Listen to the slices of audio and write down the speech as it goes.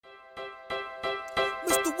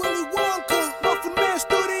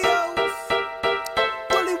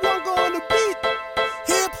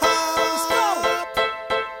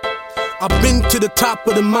to the top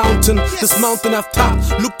of the mountain. This mountain I've topped.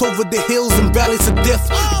 Looked over the hills and valleys of death.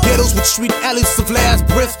 Ghettos with street alleys of last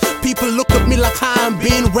breath. People look at me like I'm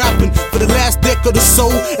been rapping for the last decade or so,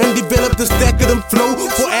 and developed this decadent flow.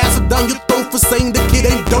 For acid down your throat for saying the kid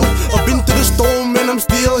ain't dope. I've been to the storm and I'm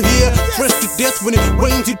still here. Fresh to death. When it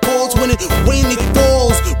rains it pours. When it rain it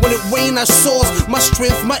falls. When it rain I source my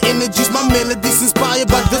strength, my energies, my melodies inspired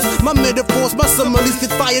by this. My metaphors, my similes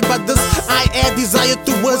get fired by this. I add desire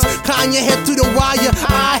to words, Kanye head to the wire.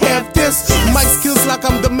 I have this, my skills like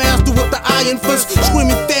I'm the master with the iron fist.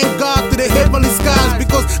 Screaming thank God to the heavenly skies,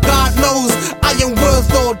 because God knows I am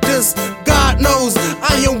worth all this. God knows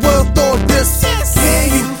I am worth all this. Can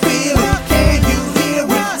you feel it? Can you hear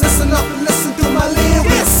it? Listen up and listen to my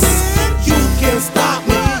lyrics. You can't stop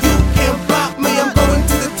me, you can't block me. I'm going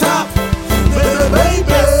to the top,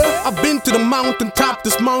 baby. I've been to the mountaintop,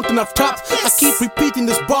 this mountain I've topped. I keep repeating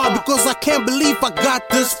this bar because I can't believe I got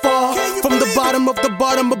this far. From the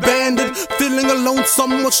bottom, abandoned, feeling alone,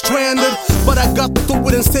 somewhat stranded. But I got through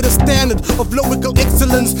it and set a standard of lyrical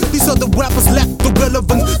excellence. These other rappers lack the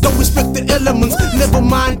relevance, don't respect the elements. Never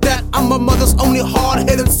mind that, I'm my mother's only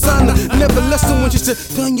hard-headed son. Never listen when she said,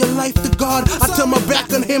 turn your life to God. I turn my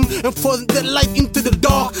back on him and forced that light into the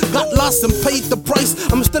dark. Got lost and paid the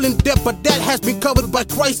price. I'm still in debt, but that has been covered by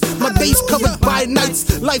Christ. My days covered by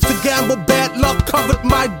nights. Life's a gamble, bad luck covered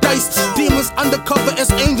my dice. Demons undercover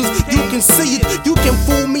as angels, you can see it. You can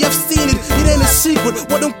fool me, I've seen it. It ain't a secret.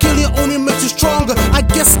 What don't kill you only makes you stronger. I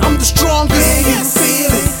guess I'm the strongest. Can you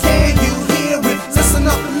feel it? Can you hear it? Listen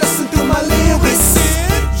up and listen to my lyrics.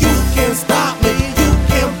 You can't stop me, you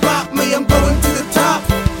can't block me. I'm going to the top,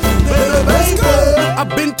 baby. I've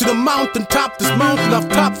been to the mountaintop, this mountain I've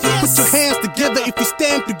topped. Put your hands together, if we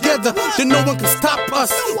stand together, then no one can stop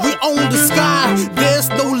us. We own the sky, there's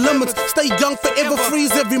no limits. Stay young forever,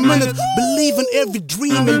 freeze every minute. Believe in every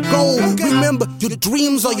dream and goal. Remember, your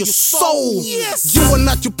dreams are your soul. You are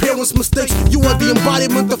not your parents' mistakes, you are the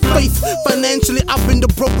embodiment of faith. Financially, I've been the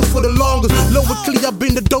brokest for the longest. Lyrically, I've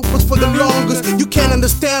been the dopest for the longest. You can't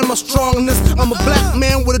understand my strongness. I'm a black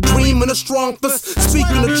man with a dream and a strong fist.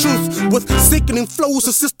 Speaking the truth with sickening flows,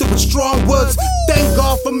 assisted with strong words. Thank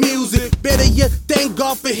God for music, better yet, thank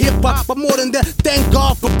God for hip-hop. But more than that, thank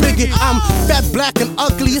God for Biggie. I'm fat, black, and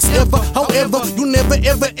ugly as ever. However, you never,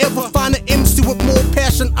 ever find an MC with more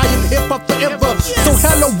passion. I am hip-hop forever. So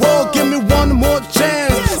hello world, give me one more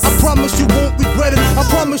chance. I promise you won't regret it, I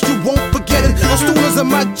promise you won't forget it. As soon as I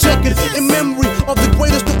might check it, in memory of the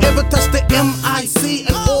greatest to ever touch the MIC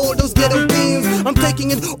and all those ghetto themes. I'm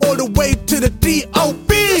taking it all the way to the D.